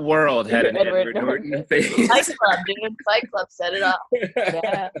whole world had an Edward Norton phase. Fight Club, dude. Fight Club set it up.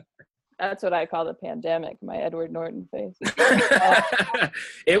 Yeah. That's what I call the pandemic. My Edward Norton face.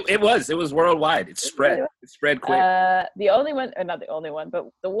 It was worldwide. It spread quick. The only one, or not the only one, but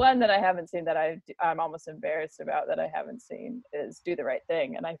the one that I haven't seen that I'm almost embarrassed about that I haven't seen is Do the Right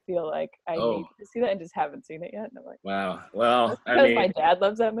Thing, and I feel like I need to see that and just haven't seen it yet. And I'm like, wow. Well, because my dad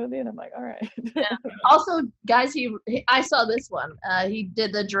loves that movie, and I'm like, all right. Yeah. Also, guys, I saw this one. He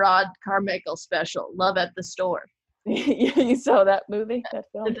did the Gerard Carmichael special, Love at the Store. You saw that movie? That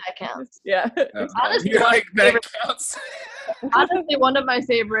film? That counts. Yeah. Honestly, that counts. honestly, one of my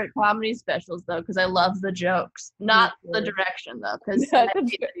favorite comedy specials, though, because I love the jokes, not the direction, though. Because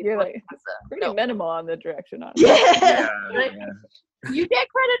you're like pretty minimal on the direction on it. Yeah. Yeah. You get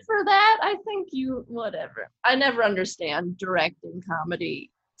credit for that. I think whatever. I never understand directing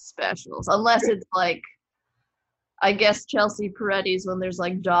comedy specials unless it's like, I guess Chelsea Peretti's when there's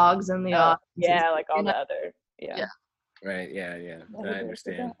like dogs in the audience. Yeah, like all the other. Yeah. Right. Yeah. I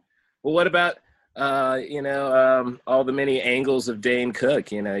understand. Well, what about all the many angles of Dane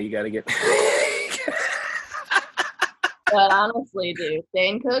Cook? You got to get. But honestly, dude,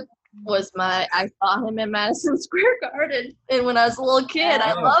 Dane Cook was I saw him in Madison Square Garden, and when I was a little kid,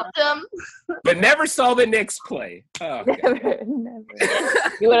 I loved him. But never saw the Knicks play. Oh, never.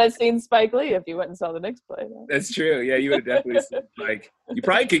 You would have seen Spike Lee if you went and saw the Knicks play. Though. That's true. Yeah, you would definitely see Spike. You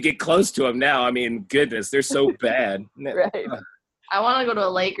probably could get close to him now. I mean, goodness, they're so bad. Right. I want to go to a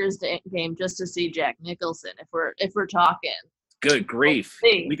Lakers game just to see Jack Nicholson. If we're talking. Good grief.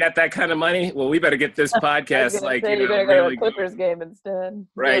 We got that kind of money? Well, we better get this podcast you better go to a Clippers game instead.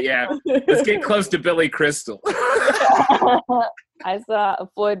 Right, yeah. Let's get close to Billy Crystal. I saw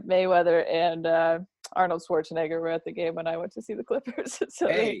Floyd Mayweather and Arnold Schwarzenegger were at the game when I went to see the Clippers. So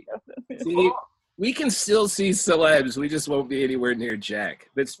hey, see, we can still see celebs. We just won't be anywhere near Jack.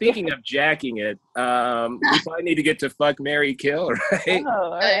 But speaking of jacking it, we probably need to get to Fuck, Marry, Kill, right? Oh,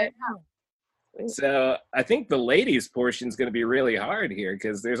 all right. So I think the ladies portion is going to be really hard here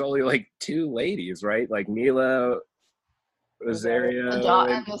because there's only like 2 ladies, right? Like Mila Rosario.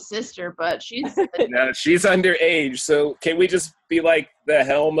 And his sister, but she's no, she's underage. So can we just be like the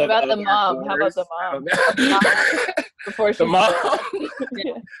helm of? How about the mom? How about the mom? Before the mom.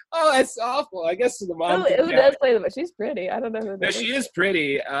 Yeah. Oh, that's awful. I guess the mom. Who does play the mom? She's pretty. I don't know who. No, she is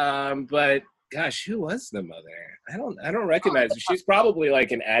pretty. But. Gosh, who was the mother? I don't recognize her. She's probably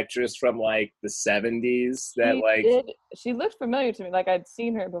like an actress from like the 70s she looked familiar to me. Like I'd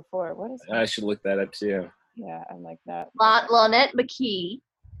seen her before. What is her? I should look that up too. Yeah, I'm like that. Lynette McKee.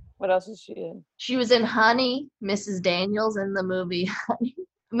 What else is she in? She was in Honey, Mrs. Daniels in the movie Honey.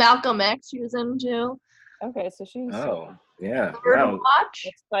 Malcolm X she was in too. Okay, so she's yeah. Wow. Watch.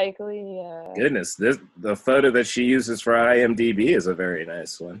 Spike Lee. Goodness, the photo that she uses for IMDb is a very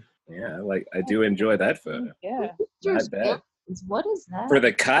nice one. Yeah, I do enjoy that photo. Yeah. Not bad. What is that? For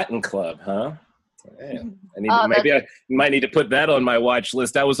the Cotton Club, huh? Yeah. I might need to put that on my watch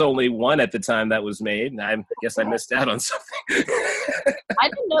list. I was only 1 at the time that was made, and I guess I missed out on something. I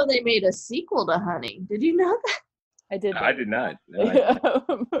didn't know they made a sequel to Honey. Did you know that? I did. I did not. No,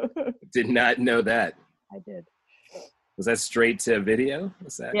 I did not know that. I did. Was that straight to video?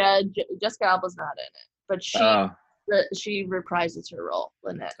 What's that? Yeah, Jessica Alba's not in it, but she reprises her role,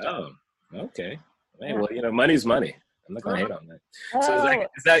 Lynette. Oh, okay. Man, well, money's money. I'm not gonna hate on that.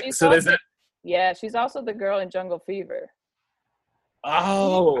 So is that? Yeah, she's also the girl in Jungle Fever.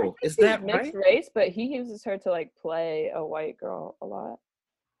 Oh, is that mixed race? But he uses her to like play a white girl a lot.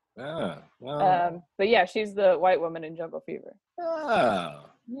 Oh, wow. But yeah, she's the white woman in Jungle Fever. Oh,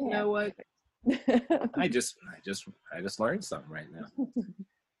 you know what? I just learned something right now.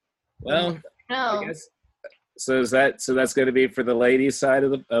 Well, I guess. So that's going to be for the ladies' side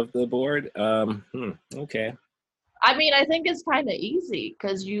of the board. Okay. I mean, I think it's kind of easy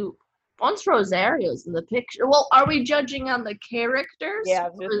because once Rosario's in the picture. Well, are we judging on the characters? Yeah, I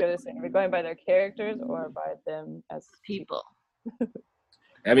was just gonna say, are we going by their characters or by them as people?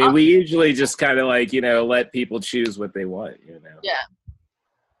 I mean, we usually just kind of let people choose what they want. Yeah.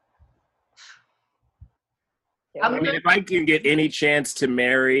 I mean, if I can get any chance to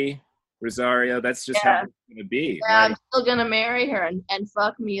marry Rosario, that's just how it's going to be. Yeah, right? I'm still going to marry her and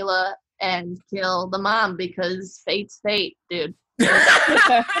fuck Mila and kill the mom because fate's fate, dude.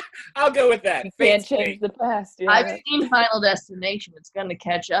 I'll go with that. You can't change the past. Yeah. I've seen Final Destination. It's going to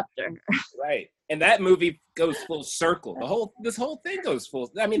catch up to her. Right. And that movie goes full circle. This whole thing goes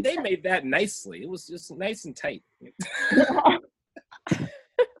full. I mean, they made that nicely. It was just nice and tight.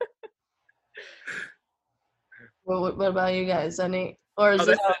 What about you guys? Any? Or is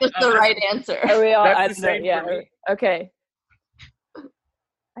this just the right answer? Are we all? That's the same yeah. for me. Okay.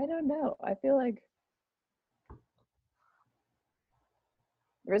 I don't know. I feel like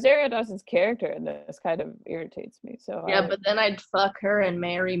Rosario Dawson's character in this kind of irritates me. So Yeah, but then I'd fuck her and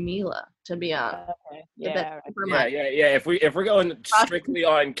marry Mila, to be honest. okay. But Yeah, that's Yeah. If we're going strictly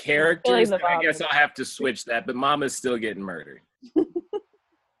on characters, the then I mom. guess I'll have to switch that. But Mama's still getting murdered.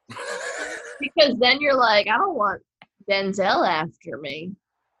 because then you're like, I don't want Denzel after me.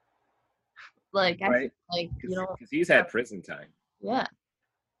 Like, Right? you know, Because he's had prison time. yeah.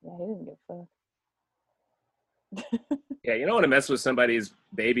 Yeah, he didn't get fucked. Yeah, you don't want to mess with somebody's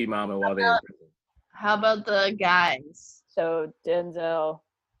baby mama while they're in prison. How about the guys? So Denzel,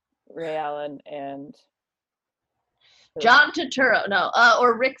 Ray Allen, and John Turturro, no,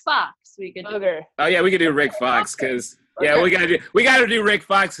 or Rick Fox. We could. Booger. Oh yeah, we could do Rick Fox because we gotta do Rick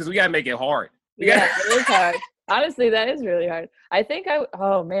Fox because we gotta make it hard. It is hard. Honestly, that is really hard.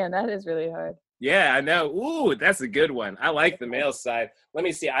 Oh man, that is really hard. Yeah, I know. Ooh, that's a good one. I like the male side. Let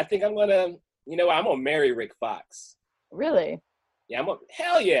me see. I think I'm gonna marry Rick Fox. Really? Yeah,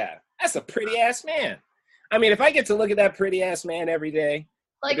 hell yeah. That's a pretty ass man. I mean, if I get to look at that pretty ass man every day.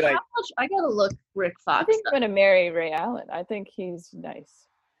 Like, how much? I gotta look Rick Fox. I think I'm gonna marry Ray Allen. I think he's nice.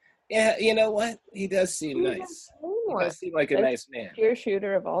 Yeah, you know what? He does seem nice. He does seem like a nice man. Pure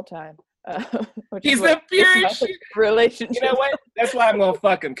shooter of all time. He's the purest shooter. Relationship. You know what? That's why I'm gonna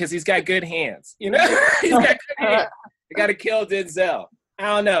fuck him, because he's got good hands. You know, he's got good hands. You gotta kill Denzel.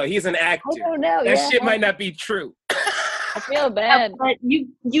 I don't know. He's an actor. I don't know. That shit might not be true. I feel bad. But you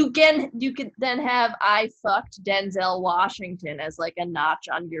can then have I fucked Denzel Washington as like a notch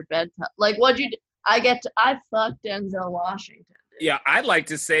on your bed. Like, I fucked Denzel Washington. Yeah, I'd like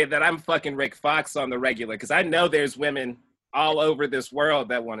to say that I'm fucking Rick Fox on the regular, because I know there's women all over this world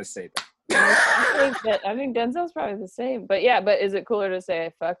that want to say that. I think Denzel's probably the same. But is it cooler to say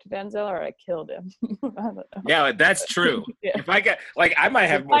I fucked Denzel or I killed him? I don't know. Yeah, that's true. Yeah. If I got, I might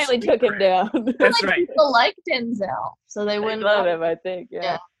have more. Finally took him down. That's right. People like Denzel, so they wouldn't love him, I think.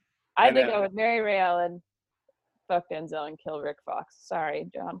 Yeah. I think know. I would marry Ray Allen, fuck Denzel, and kill Rick Fox. Sorry,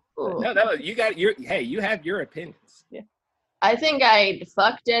 John. No, you have your opinions. Yeah. I think I'd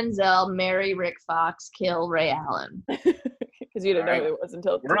fuck Denzel, marry Rick Fox, kill Ray Allen. Because you didn't know who it was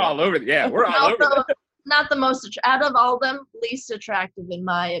until we're all over. Yeah, we're all over. Not the most out of all them, least attractive in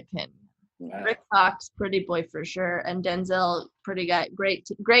my opinion. Wow. Rick Fox, pretty boy for sure, and Denzel, pretty guy, great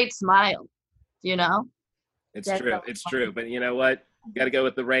smile. You know. It's true. But you know what? You got to go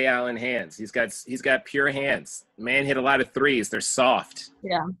with the Ray Allen hands. He's got pure hands. Man hit a lot of threes. They're soft.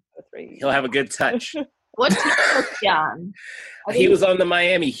 Yeah. He'll have a good touch. What team was he on? He was on the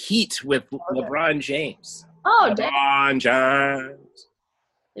Miami Heat with LeBron James. Oh, LeBron James.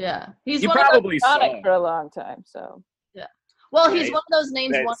 Yeah, he's you one probably of saw him for a long time. So yeah. Well, he's one of those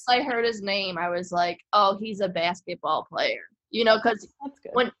names. Once I heard his name, I was like, "Oh, he's a basketball player." You know, because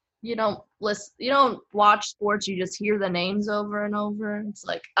when you don't watch sports, you just hear the names over and over. It's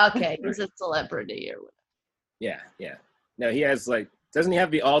like, okay, he's a celebrity or whatever. Yeah. No, he has doesn't he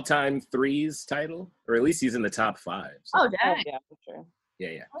have the all-time threes title? Or at least he's in the top 5. So. Oh, dang. Yeah, for sure. Yeah.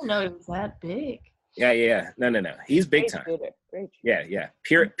 I didn't know he was that big. Yeah. No. He's big time. Great. Yeah.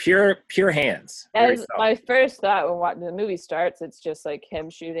 Pure hands. That is my first thought when the movie starts. It's just like him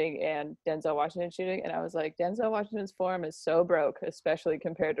shooting and Denzel Washington shooting, and I was like, Denzel Washington's form is so broke, especially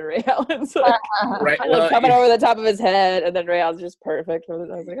compared to Ray Allen's. Right. Coming over the top of his head, and then Ray Allen's just perfect. I was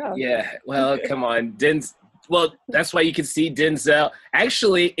like, oh. Yeah. Well, come on, Well, that's why you can see Denzel.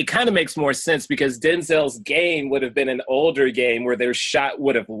 Actually, it kind of makes more sense because Denzel's game would have been an older game where their shot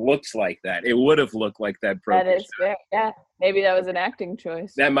would have looked like that. It would have looked like that broken That is shot. fair. Yeah. Maybe that was an acting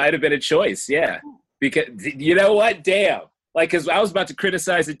choice. That might have been a choice, yeah. Because, you know what? Damn. Because I was about to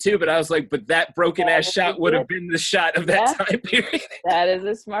criticize it too, but I was like, but that broken-ass shot would have been the shot of that time period. That is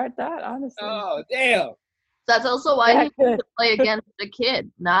a smart thought, honestly. Oh, damn. That's also why he had to play against the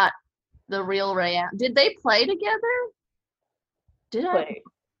kid, not the real Ray Allen. Did they play together? Play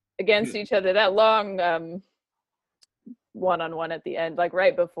against each other. That long one-on-one at the end,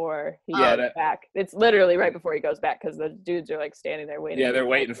 right before he goes back. It's literally right before he goes back because the dudes are standing there waiting. Yeah, they're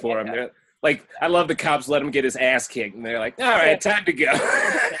waiting for him. They're I love the cops let him get his ass kicked, and they're like, "All right, time to go."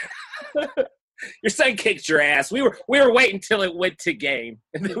 Your son kicked your ass. We were waiting till it went to game,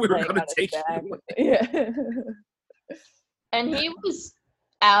 and then we were going to take you away. Yeah. And he was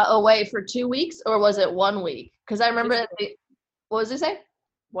away for 2 weeks, or was it 1 week? Because I remember, what was it say?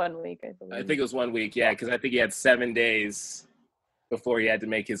 1 week, I believe. I think it was 1 week, yeah, because I think he had 7 days before he had to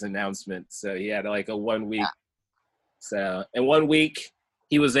make his announcement. So he had a 1 week. Yeah. So in 1 week,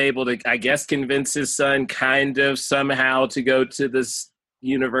 he was able to, I guess, convince his son kind of somehow to go to this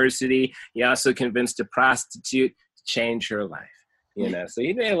university. He also convinced a prostitute to change her life. So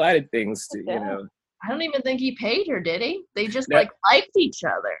he did a lot of things to, I don't even think he paid her, did he? They just No. liked each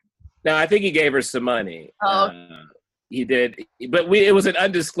other. No, I think he gave her some money. Oh. He did, but it was an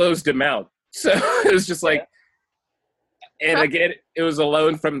undisclosed amount, so it was just like, and again, it was a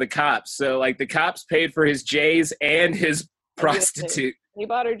loan from the cops. So like the cops paid for his J's and his prostitute. He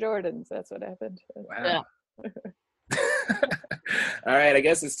bought her Jordans. That's what happened. Wow. Yeah. All right, I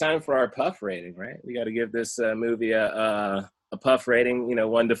guess it's time for our puff rating, right? We got to give this movie a puff rating.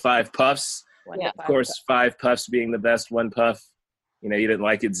 1 to 5 puffs. Of course, 5 puffs being the best. 1 puff, you didn't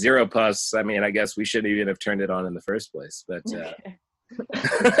like it. 0 puffs. I mean, I guess we shouldn't even have turned it on in the first place. But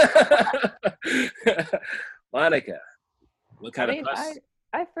Monica, what kind of puffs?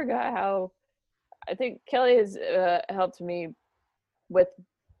 I forgot how. I think Kelly has helped me with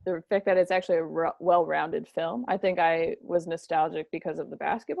the fact that it's actually a well-rounded film. I think I was nostalgic because of the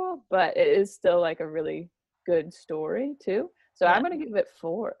basketball, but it is still like a really good story too. So I'm going to give it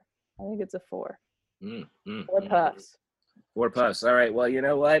 4. I think it's a 4. 4 puffs. 4 puffs. All right. Well, you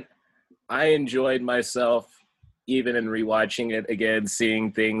know what? I enjoyed myself even in rewatching it again,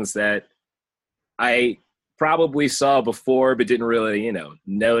 seeing things that I probably saw before, but didn't really,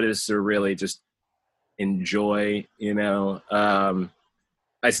 notice or really just enjoy,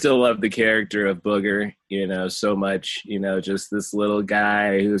 I still love the character of Booger, so much, just this little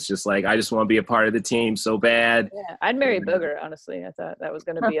guy who's just like, I just want to be a part of the team so bad. Yeah, I'd marry Booger, honestly. I thought that was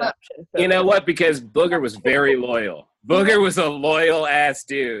going to be an option. You know what? Because Booger was very loyal. Booger was a loyal ass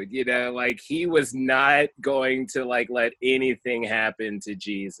dude, like he was not going to like let anything happen to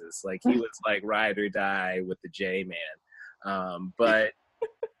Jesus. Like he was like ride or die with the J-Man. But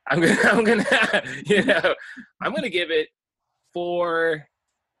I'm gonna give it 4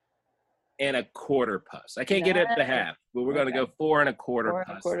 1/4 puffs. I can't get it at the half, but we're gonna go 4 1/4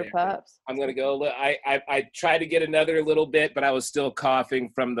 puffs. 4 1/4 puffs. I'm gonna go. I tried to get another little bit, but I was still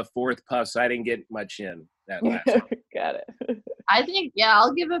coughing from the 4th puff, so I didn't get much in that last one. Got it. I think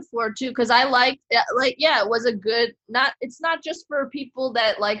I'll give it 4 too, because I liked it was a good. It's not just for people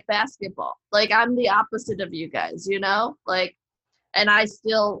that like basketball. Like I'm the opposite of you guys, and I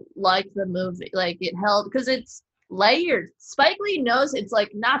still like the movie. Like it held because it's layered. Spike Lee knows it's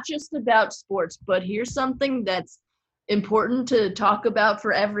like not just about sports, but here's something that's important to talk about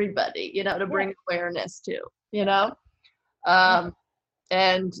for everybody, to bring awareness to, and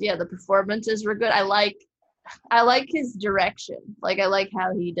the performances were good. I like his direction. Like I like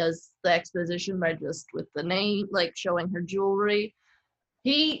how he does the exposition by just with the name, like showing her jewelry.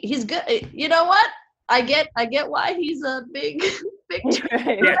 He's good. You know what? I get why he's a big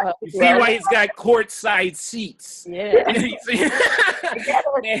yeah, you see why he's got courtside seats. Yeah.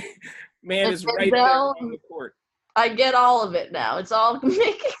 man is right there on the court. I get all of it now. It's all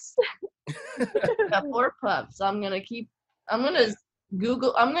making sense. 4 puffs. I'm gonna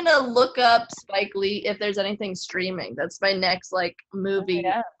look up Spike Lee if there's anything streaming. That's my next movie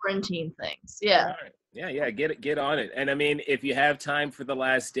quarantine things. Yeah. All right. Yeah, get on it. And I mean, if you have time for The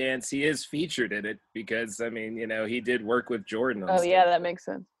Last Dance, he is featured in it because I mean, he did work with Jordan. Oh yeah, that makes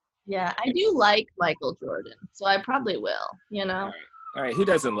sense. Yeah, I do like Michael Jordan, so I probably will. All right. Who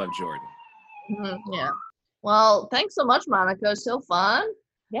doesn't love Jordan? Yeah. Well, thanks so much, Monica. So fun.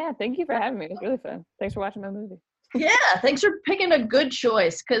 Yeah, thank you for having me. It was really fun. Thanks for watching my movie. Yeah, thanks for picking a good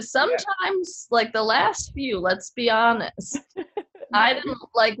choice. Because sometimes, the last few, let's be honest. I didn't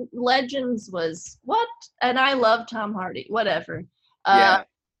like Legends was what, and I love Tom Hardy. Whatever.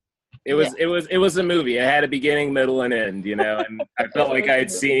 It was a movie. It had a beginning, middle, and end. And I felt like I had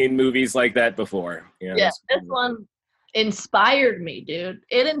seen movies like that before. This one inspired me, dude.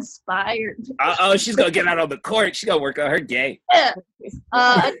 It inspired me. Oh, she's gonna get out on the court. She's gonna work on her game. Yeah.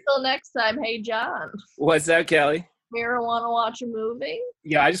 Until next time. Hey, John. What's up, Kelly? Mira, want to watch a movie?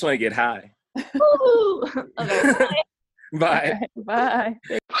 Yeah, I just want to get high. Ooh. Okay. Bye. Bye.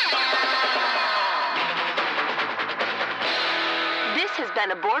 This has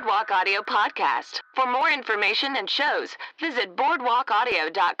been a Boardwalk Audio podcast. For more information and shows, visit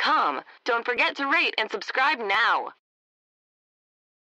boardwalkaudio.com. Don't forget to rate and subscribe now.